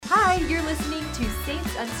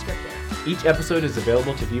Unscripted. Each episode is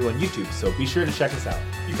available to view on YouTube, so be sure to check us out.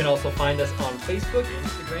 You can also find us on Facebook,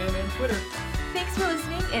 Instagram, and Twitter. Thanks for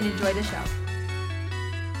listening and enjoy the show.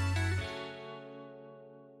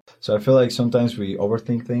 So I feel like sometimes we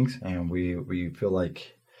overthink things and we feel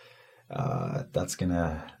like that's going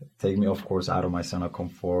to take me, of course, out of my zone of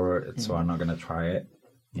comfort, so I'm not going to try it.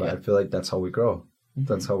 But I feel like that's how we grow.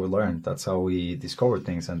 That's how we learn. That's how we discover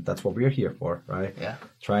things, and that's what we're here for, right? Yeah.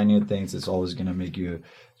 Trying new things is always going to make you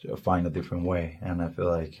find a different way, and I feel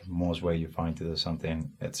like most way you find to do something,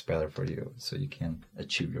 it's better for you, so you can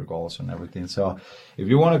achieve your goals and everything. So if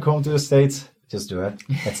you want to come to the States, just do it.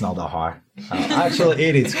 It's not that hard. Actually,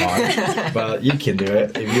 it is hard, but you can do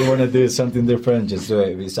it. If you want to do something different, just do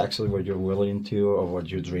it. If it's actually what you're willing to or what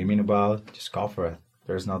you're dreaming about, just go for it.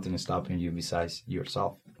 There's nothing stopping you besides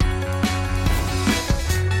yourself.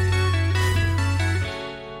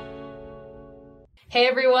 Hey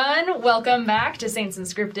everyone, welcome back to Saints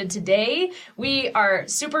Unscripted. Today we are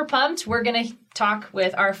super pumped. We're going to talk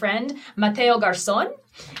with our friend Mateo Garzon.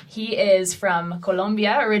 He is from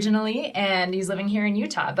Colombia originally, and he's living here in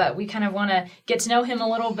Utah, but we kind of want to get to know him a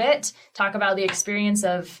little bit, talk about the experience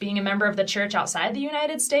of being a member of the church outside the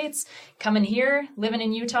United States, coming here, living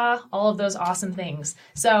in Utah, all of those awesome things.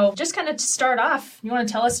 So just kind of to start off, you want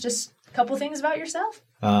to tell us just a couple things about yourself?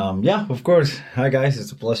 Yeah, of course. Hi, guys.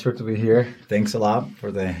 It's a pleasure to be here. Thanks a lot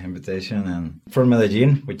for the invitation. And from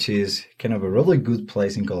Medellin, which is kind of a really good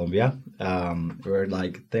place in Colombia. We're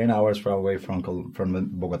like 10 hours far away from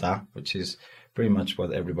Bogota, which is pretty much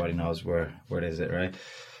what everybody knows where is it, right?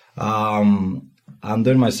 I'm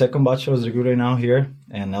doing my second bachelor's degree right now here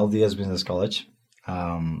in LDS Business College.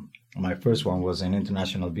 My first one was in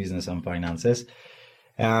International Business and Finances.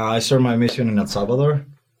 I started my mission in El Salvador.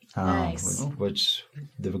 Nice. Which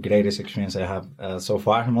the greatest experience I have so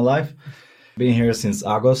far in my life. Been here since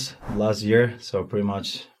August last year, so pretty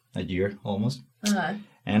much a year almost. Uh-huh.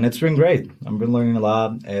 And it's been great. I've been learning a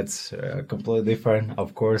lot. It's completely different,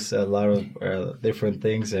 of course, a lot of different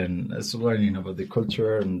things, and it's learning about the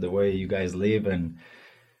culture and the way you guys live, and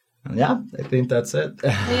yeah, I think that's it.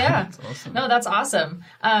 Yeah, That's awesome. No, that's awesome.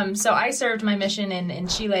 So I served my mission in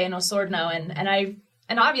Chile, in Osorno,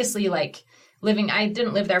 and obviously like. I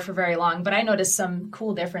didn't live there for very long, but I noticed some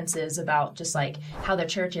cool differences about just like how the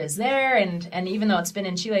church is there. And even though it's been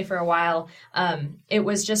in Chile for a while, it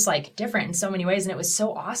was just like different in so many ways. And it was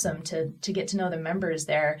so awesome to get to know the members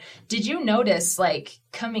there. Did you notice like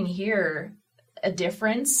coming here a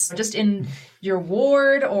difference just in your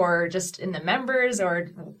ward or just in the members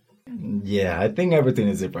or... Yeah, I think everything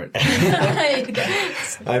is different. I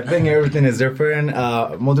think everything is different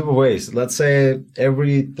multiple ways. Let's say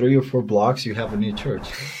every 3 or 4 blocks you have a new church.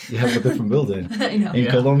 You have a different building. I know. In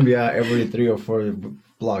Colombia, every 3 or 4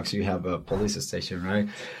 blocks you have a police station, right?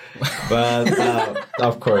 But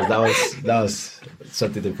of course, that was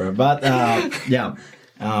something different. But yeah,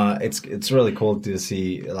 it's really cool to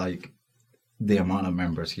see like the amount of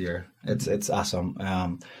members here. It's awesome.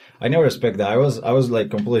 I never expect that. I was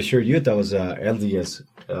like completely sure Utah was a LDS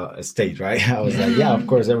state, right? I was like, yeah, of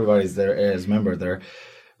course everybody's there as member there.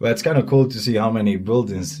 But it's kind of cool to see how many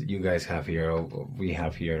buildings you guys have here, or we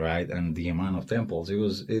have here, right? And the amount of temples.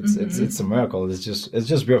 It's a miracle. It's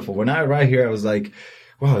just beautiful. When I arrived here, I was like,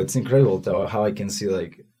 wow, it's incredible how I can see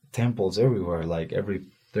like temples everywhere. Like every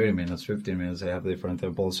 30 minutes, 15 minutes, I have different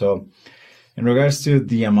temples. So in regards to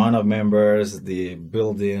the amount of members, the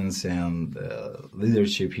buildings, and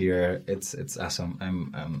leadership here, it's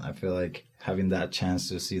awesome. I feel like having that chance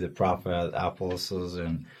to see the prophet, apostles,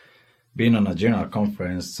 and being on a general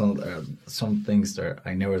conference, some things that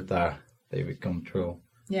I never thought they would come true.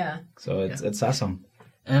 Yeah. So it's awesome.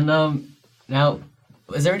 And now,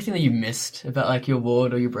 is there anything that you missed about like your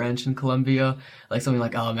ward or your branch in Colombia? Like something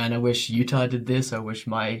like, oh man, I wish Utah did this. I wish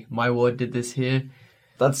my ward did this here.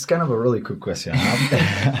 That's kind of a really good question.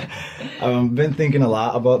 I've been thinking a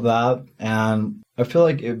lot about that, and I feel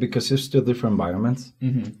like because it's two different environments,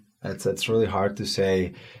 it's really hard to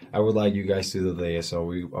say, I would like you guys to do this,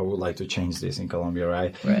 or I would like to change this in Colombia,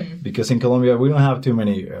 right? Right. Because in Colombia, we don't have too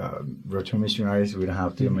many return missionaries. We don't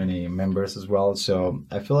have too many members as well. So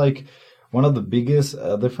I feel like one of the biggest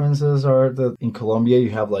differences are that in Colombia,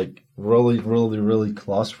 you have like really, really, really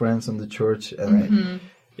close friends in the church, and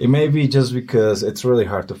it may be just because it's really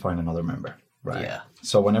hard to find another member, right? Yeah.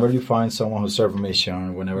 So whenever you find someone who serves a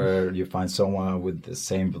mission, whenever you find someone with the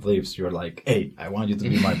same beliefs, you're like, hey, I want you to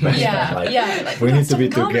be my best friend. Like, we need to be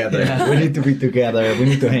together. Yeah. We need to be together. We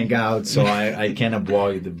need to hang out. So I can't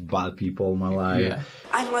avoid the bad people in my life. Yeah.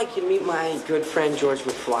 I'd like you to meet my good friend, George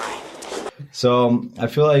McFly. So I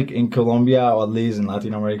feel like in Colombia, or at least in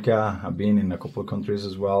Latin America, I've been in a couple of countries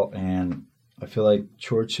as well, and I feel like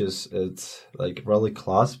church it's like really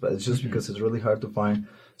close, but it's just because it's really hard to find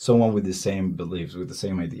someone with the same beliefs, with the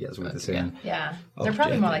same ideas, with the same. Yeah. They're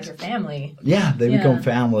probably more like your family. Yeah, they Yeah. become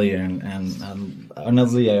family, and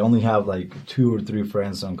honestly, I only have like 2 or 3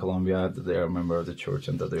 friends in Colombia that they are a member of the church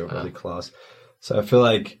and that they are really close. So I feel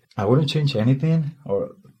like I wouldn't change anything,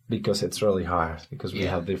 or because it's really hard because we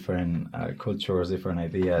have different cultures, different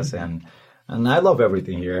ideas, and I love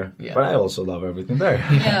everything here, but I also love everything there.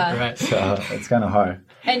 Yeah. Right. So it's kind of hard.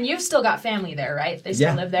 And you've still got family there, right? They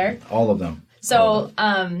still live there? All of them. So,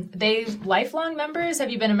 they lifelong members?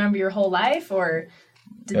 Have you been a member your whole life, or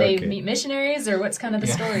did they Okay. meet missionaries, or what's kind of the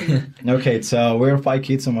story? Okay, so we're 5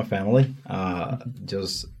 kids in my family,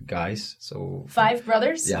 just guys. So 5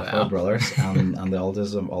 brothers? yeah, 5 brothers. I'm the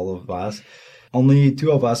oldest of all of us. Only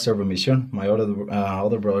 2 of us serve a mission. My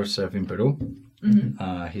other brother serve in Peru.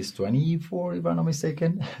 He's 24, if I'm not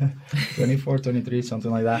mistaken. 24, 23, something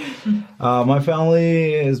like that. My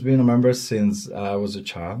family has been a member since I was a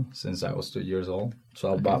child, since I was 2 years old.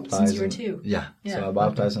 So I baptized. Since you were 2? Yeah. Yeah. So I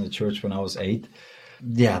baptized in the church when I was 8.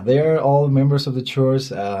 Yeah, they are all members of the church.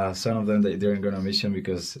 Some of them, they didn't go on a mission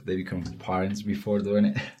because they become parents before doing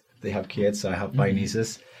it. They have kids, so I have 5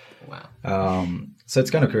 nieces. Wow. So it's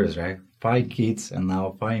kind of curious, right? 5 kids and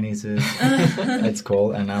now 5 nieces. It's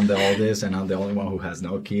cool. And I'm the oldest, and I'm the only one who has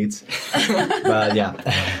no kids. But yeah,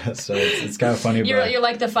 so it's kind of funny. You're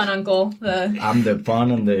like the fun uncle. I'm the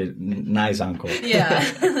fun and the nice uncle Yeah.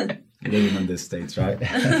 living in the States, right?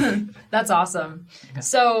 That's awesome.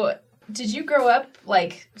 So, did you grow up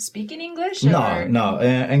like speaking English? Or? No.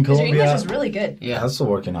 In 'Cause your Colombia, English is really good. I'm still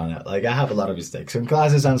working on it. Like I have a lot of mistakes in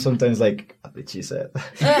classes, and sometimes like what did she say?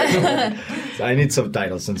 So I need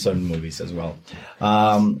subtitles in certain movies as well.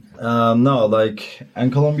 No, like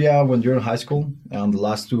in Colombia, when you're in high school, and the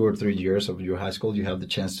last 2 or 3 years of your high school, you have the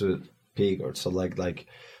chance to pick or select like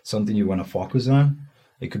something you want to focus on.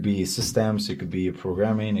 It could be systems, it could be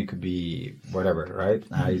programming, it could be whatever, right?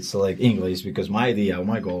 I select English because my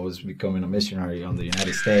goal was becoming a missionary on the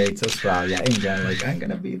United States, Australia, England. Like I'm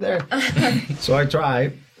gonna be there. So I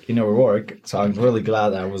tried. It never worked. So I'm really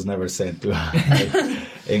glad I was never sent to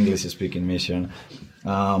English-speaking mission.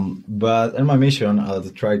 But in my mission, I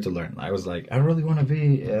tried to learn. I was like, I really want to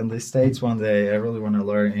be in the States one day. I really want to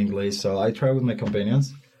learn English. So I tried with my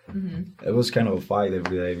companions. Mm-hmm. It was kind of a fight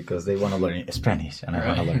every day because they want to learn Spanish and I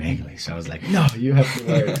want to learn English. So I was like, no, you have to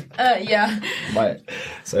learn. Yeah. But,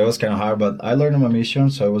 so it was kind of hard, but I learned on my mission.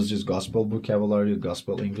 So it was just gospel vocabulary,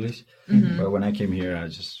 gospel English. Mm-hmm. But when I came here, I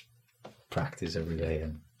just practice every day,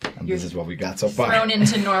 and this is what we got so far. Thrown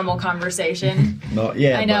into normal conversation. No,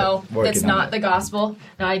 yeah, I know it's not it. the gospel.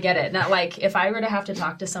 No, I get it. Not like if I were to have to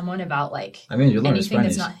talk to someone about like I mean, you learn anything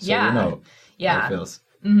Spanish, that's not, so yeah, you know yeah. how it feels.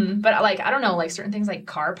 Mm-hmm. But like I don't know, like certain things like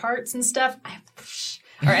car parts and stuff,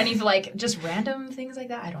 or any like just random things like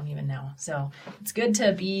that. I don't even know. So it's good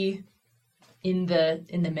to be in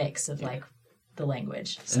the mix of like the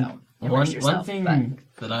language. So immerse yourself, one thing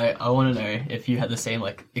that I want to know if you had the same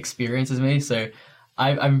like experience as me. So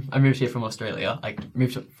I moved here from Australia. I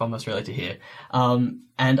moved from Australia to here,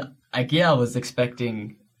 and I was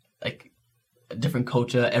expecting like a different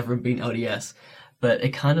culture, everyone being LDS, but it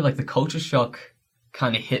kind of like the culture shock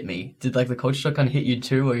kind of hit me. Did like the culture shock kind of hit you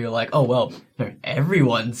too, or you're like, oh well, no,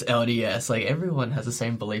 everyone's LDS, like everyone has the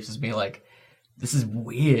same beliefs as me, like this is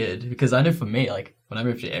weird? Because I know for me, like when I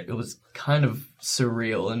moved here, it was kind of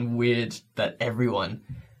surreal and weird that everyone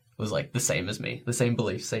was like the same as me, the same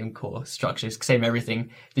beliefs, same core structures, same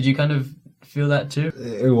everything. Did you kind of feel that too?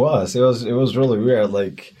 It was really weird.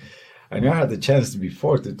 Like I never had the chance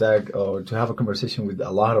before to tag or to have a conversation with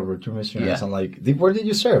a lot of return missionaries. Yeah. I'm like, where did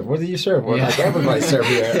you serve? Where did you serve? Well, Yeah. like everybody served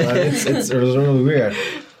here. Like, it was really weird.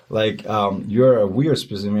 Like you're a weird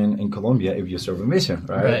specimen in Colombia if you serve a mission,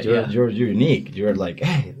 right? You're unique. You're like,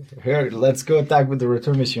 hey, here, let's go attack with the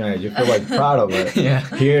return missionary. You feel like proud of it. Yeah.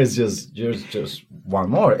 Here is just one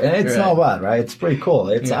more, and it's not bad, right? It's pretty cool.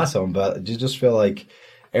 It's awesome, but you just feel like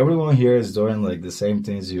everyone here is doing like the same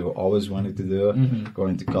things you always wanted to do,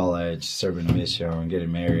 going to college, serving a mission,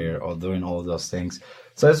 getting married, or doing all of those things.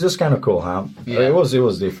 So it's just kind of cool, huh? Yeah. It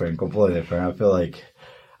was different, completely different. I feel like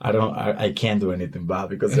I can't do anything bad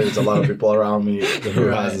because there's a lot of people around me who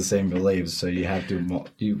has the same beliefs. So you have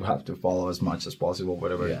to follow as much as possible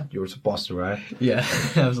whatever you're supposed to, right? Yeah,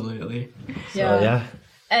 absolutely. Yeah. So, yeah.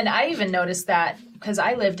 And I even noticed that because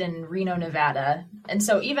I lived in Reno, Nevada. And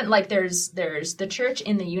so even like there's the church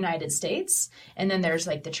in the United States and then there's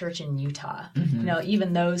like the church in Utah. You know,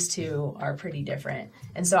 even those two are pretty different.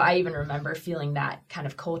 And so I even remember feeling that kind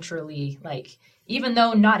of culturally, like even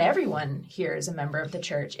though not everyone here is a member of the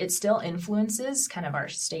church, it still influences kind of our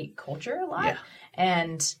state culture a lot. Yeah.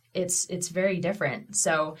 And it's very different.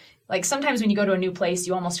 So like sometimes when you go to a new place,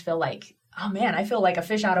 you almost feel like, oh man, I feel like a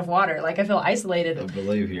fish out of water. Like I feel isolated. I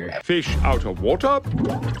believe here. Fish out of water?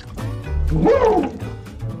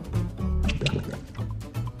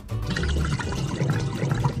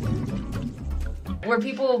 Were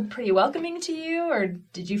people pretty welcoming to you, or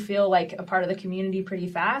did you feel like a part of the community pretty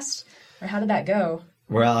fast? Or how did that go?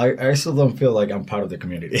 Well, I still don't feel like I'm part of the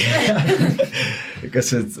community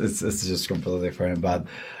because it's just completely different. But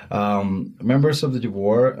members of the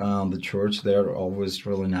war, the church, they're always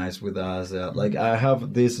really nice with us. Like I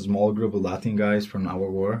have this small group of Latin guys from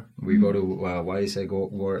our war. We go to YSA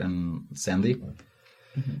war in Sandy.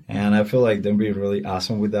 And I feel like they've been really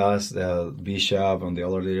awesome with us. The bishop and the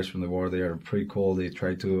other leaders from the war, they are pretty cool. They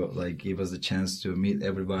try to like give us the chance to meet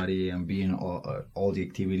everybody and be in all the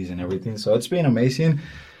activities and everything. So it's been amazing.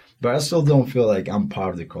 But I still don't feel like I'm part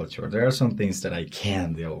of the culture. There are some things that I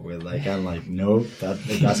can deal with. Like I'm like, nope,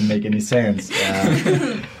 it doesn't make any sense.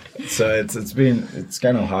 So it's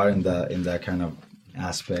kind of hard in that kind of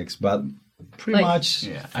aspects. But pretty much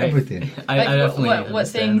everything. I Like definitely what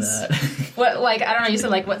things? that. What like I don't know. You said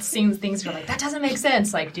like what things you're like that doesn't make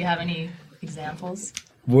sense. Like, do you have any examples?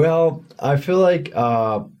 Well, I feel like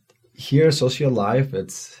here social life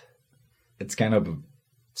it's kind of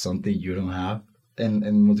something you don't have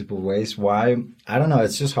in multiple ways. Why? I don't know.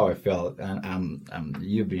 It's just how I felt. And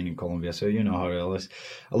you being in Colombia, so you know how it is.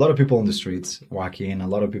 A lot of people on the streets walking, a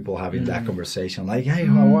lot of people having that conversation. Like, hey,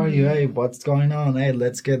 how are you? Hey, what's going on? Hey,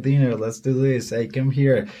 let's get dinner. Let's do this. Hey, come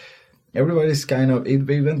here. Everybody's kind of,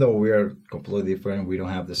 even though we are completely different, we don't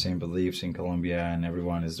have the same beliefs in Colombia, and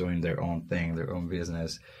everyone is doing their own thing, their own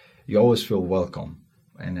business. You always feel welcome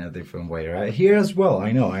in a different way, right? Here as well,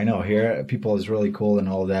 I know. Here, people is really cool and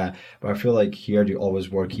all that, but I feel like here you're always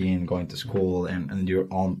working, going to school, and your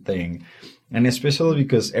own thing. And especially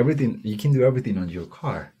because you can do everything on your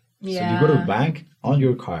car. Yeah. So you go to the bank on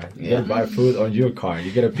your car. You gotta buy food on your car.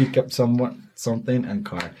 You gotta pick up something and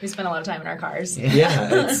car. We spend a lot of time in our cars.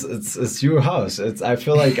 Yeah, it's your house. I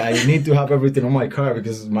feel like I need to have everything on my car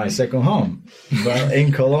because it's my second home. But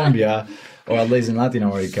in Colombia, or at least in Latin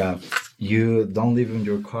America, you don't live in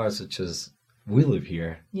your car such as we live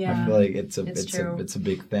here. Yeah, I feel like it's a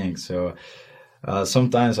big thing. So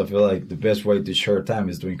sometimes I feel like the best way to share time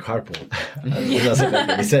is doing carpool. That's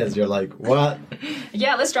what he says. You're like, what?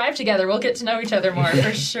 Yeah, let's drive together. We'll get to know each other more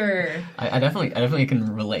for sure. I definitely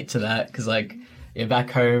can relate to that because like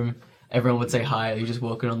back home everyone would say hi. You just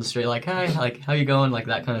walking on the street like, hi, like how you going, like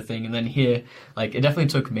that kind of thing. And then here, like it definitely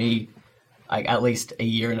took me like at least a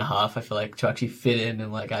year and a half, I feel like, to actually fit in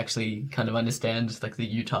and like actually kind of understand like the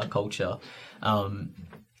Utah culture.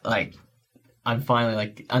 Like I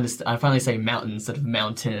finally say mountain instead of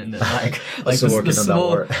mountain. Like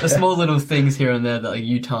the small little things here and there that like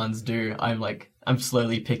Utahns do. I'm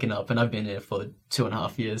slowly picking up, and I've been here for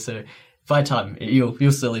 2.5 years. So by the time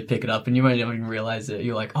you'll slowly pick it up, and you won't even realize it.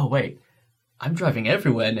 You're like, oh wait, I'm driving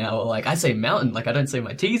everywhere now. Like I say mountain, like I don't say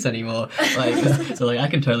my T's anymore. Like so, like I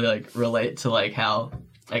can totally like relate to like how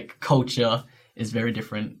like culture is very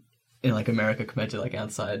different in like America compared to like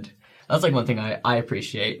outside. That's like one thing I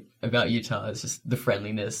appreciate about Utah is just the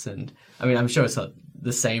friendliness, and I mean I'm sure it's not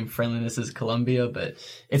the same friendliness as Colombia, but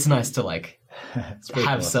it's nice to like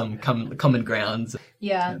have some common grounds.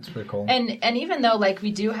 Yeah, it's pretty cool. And even though like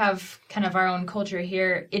we do have kind of our own culture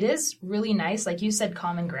here, it is really nice, like you said,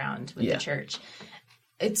 common ground with the church.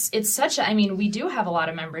 It's such a, I mean, we do have a lot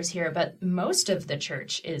of members here, but most of the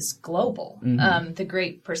church is global. The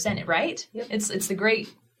great percent, right? Yep. It's the great.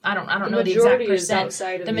 I don't know the exact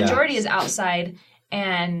percent. The majority is outside,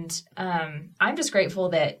 and I'm just grateful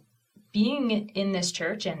that being in this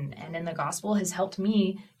church and in the gospel has helped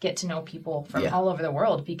me get to know people from all over the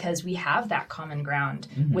world, because we have that common ground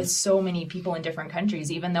with so many people in different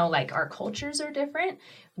countries. Even though like our cultures are different,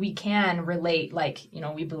 we can relate, like, you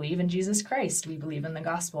know, we believe in Jesus Christ, we believe in the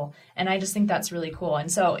gospel. And I just think that's really cool.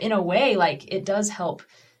 And so in a way, like it does help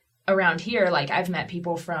around here. Like I've met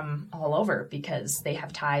people from all over because they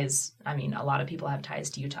have ties. I mean, a lot of people have ties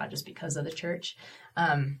to Utah just because of the church.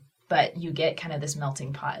 But you get kind of this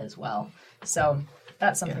melting pot as well. So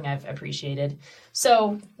that's something I've appreciated.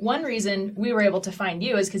 So one reason we were able to find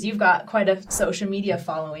you is because you've got quite a social media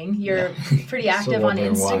following. You're pretty active on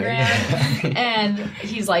Instagram. And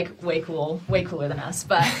he's like way cooler than us.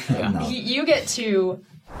 But you get to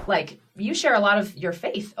like you share a lot of your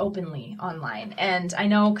faith openly online, and I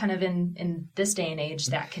know kind of in this day and age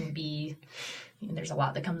that can be, there's a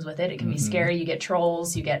lot that comes with it. It can be scary. You get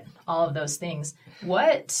trolls, you get all of those things.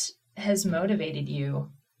 What has motivated you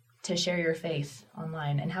to share your faith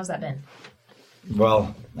online, and how's that been?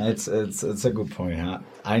 Well, it's a good point. Huh?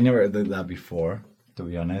 I never did that before, to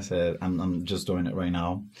be honest. I'm just doing it right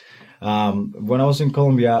now. When I was in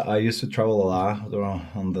Colombia, I used to travel a lot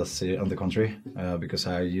around the country because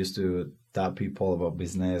I used to tell people about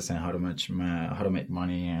business and how to make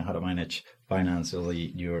money and how to manage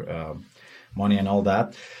financially your money and all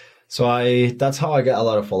that. So that's how I get a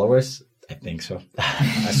lot of followers. I think so.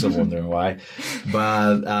 I'm still wondering why.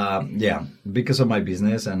 But yeah, because of my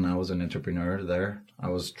business, and I was an entrepreneur there. I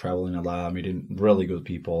was traveling a lot, meeting really good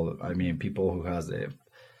people. I mean, people who has a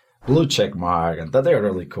blue check mark and that they're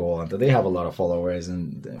really cool and that they have a lot of followers.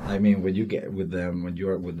 And I mean, when you get with them, when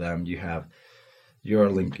you're with them, you're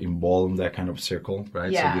like involved in that kind of circle,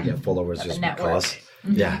 right? Yeah. So you get followers just because.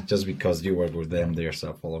 Yeah, just because you work with them, they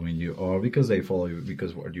start following you, or because they follow you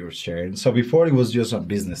because what you're sharing. So before it was just a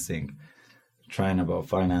business thing, trying about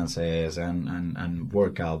finances and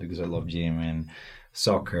workout because I love gym and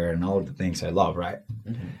soccer and all the things I love, right?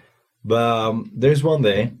 But there's one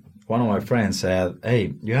day, one of my friends said,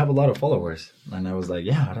 "Hey, you have a lot of followers." And I was like,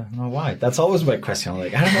 "Yeah, I don't know why." That's always my question. I'm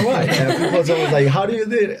like, I don't know why. And people's always like, "How do you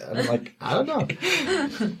do it?" And I'm like, I don't know.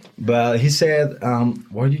 But he said,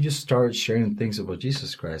 why don't you just start sharing things about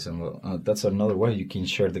Jesus Christ? And that's another way you can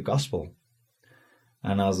share the gospel.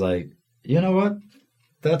 And I was like, you know what?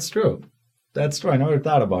 That's true. That's true. I never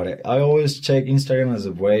thought about it. I always check Instagram as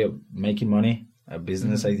a way of making money, a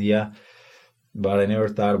business idea. But I never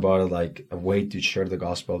thought about it like a way to share the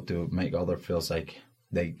gospel to make others feel like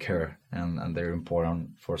they care and they're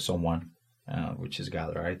important for someone, which is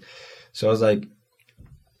God, right? So I was like,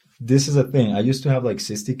 this is a thing. I used to have like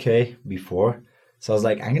 60K before. So I was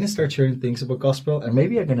like, I'm going to start sharing things about gospel and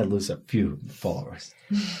maybe I'm going to lose a few followers.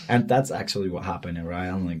 And that's actually what happened, right?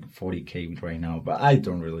 I'm like 40K right now, but I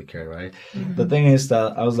don't really care, right? The thing is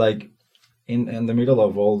that I was like, in the middle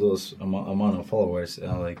of all those amount of followers,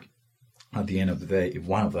 like, at the end of the day, if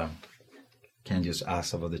one of them can just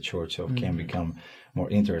ask about the church or can become more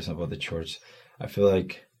interested about the church, I feel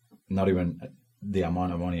like not even the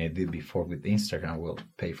amount of money I did before with Instagram will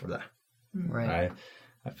pay for that. Right?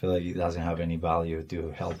 I feel like it doesn't have any value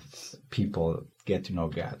to help people get to know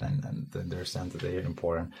God and understand that they are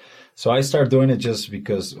important. So I started doing it just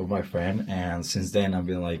because of my friend, and since then I've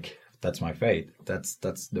been like, that's my faith.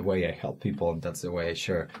 That's the way I help people, and that's the way I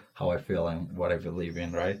share how I feel and what I believe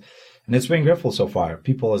in, right? And it's been grateful so far.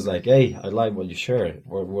 People is like, hey, I like what you share.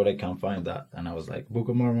 Where I can find that? And I was like, Book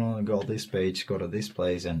of Mormon, go to this page, go to this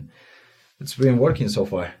place, and it's been working so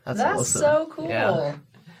far. That's awesome. so cool. Yeah.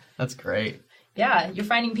 That's great. Yeah, you're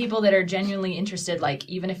finding people that are genuinely interested, like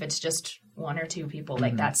even if it's just one or two people,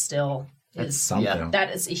 like that still It's is something.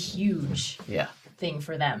 that is a huge thing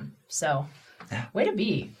for them. So way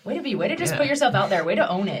to just put yourself out there, way to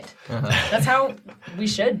own it. That's how we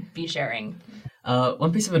should be sharing.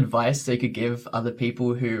 One piece of advice that you could give other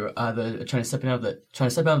people who are either trying to step out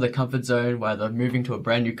of their comfort zone, where they're moving to a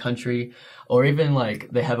brand new country, or even like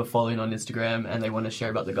they have a following on Instagram and they want to share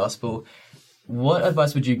about the gospel. What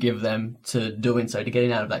advice would you give them to doing so, to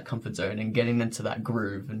getting out of that comfort zone and getting into that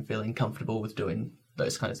groove and feeling comfortable with doing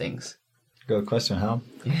those kind of things? Good question, Hal.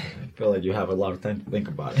 I feel like you have a lot of time to think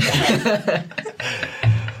about it.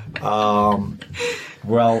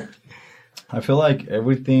 Well, I feel like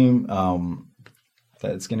everything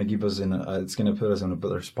that's gonna give us it's gonna put us in a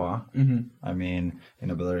better spot. I mean,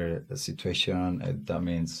 in a better situation. That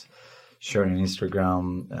means sharing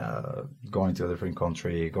Instagram, going to a different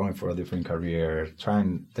country, going for a different career,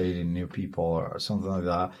 trying dating new people or something like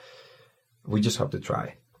that. We just have to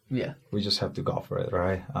try. Yeah. We just have to go for it,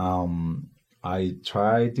 right? I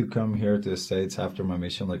tried to come here to the States after my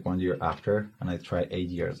mission, like 1 year after, and I tried 8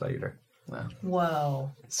 years later. Wow.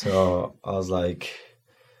 Whoa. So I was like,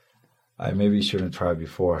 I maybe shouldn't try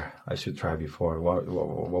before. I should try before. What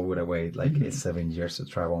would I wait? Like 7 years to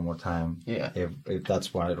try one more time? Yeah. If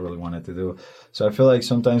that's what I really wanted to do. So I feel like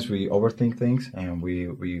sometimes we overthink things and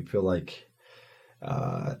we feel like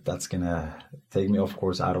that's gonna take me, of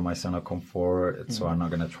course, out of my zone of comfort. So I'm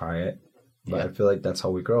not gonna try it. But I feel like that's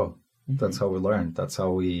how we grow. That's how we learn. That's how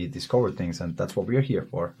we discover things, and that's what we're here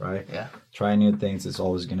for, right? Yeah. Trying new things is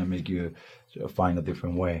always gonna make you find a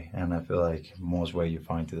different way, and I feel like most way you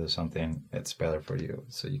find to do something, it's better for you,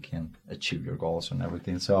 so you can achieve your goals and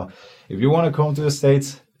everything. So, if you want to come to the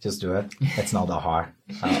States, just do it. It's not that hard.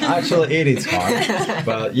 Actually, it is hard,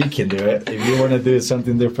 but you can do it. If you want to do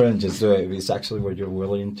something different, just do it. If it's actually what you're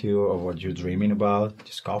willing to or what you're dreaming about,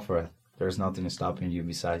 just go for it. There's nothing stopping you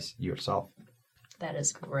besides yourself. That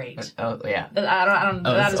is great. Oh yeah. I don't.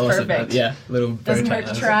 Oh, That that's is awesome. perfect. Yeah, little Doesn't bow hurt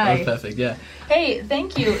tie. to That try. was perfect. Yeah. Hey,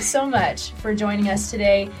 thank you so much for joining us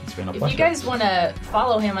today. It's been a If pleasure. you guys want to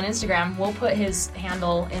follow him on Instagram, we'll put his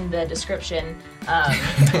handle in the description.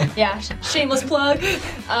 Yeah, shameless plug.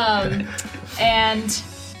 And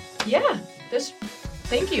yeah, just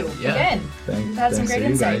thank you Yeah. again. You've had some Thanks great to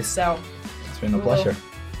you insights. guys. So It's been a we will- pleasure.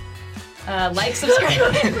 like, subscribe.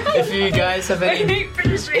 If you guys have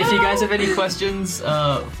any questions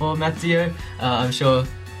for Matteo, I'm sure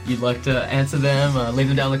you'd like to answer them. Leave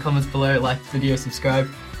them down in the comments below. Like the video, subscribe.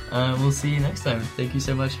 We'll see you next time. Thank you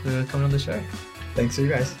so much for coming on the show. Thanks to you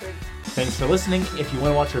guys. Thanks for listening. If you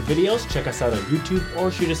want to watch our videos, check us out on YouTube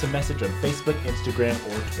or shoot us a message on Facebook, Instagram,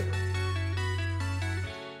 or Twitter.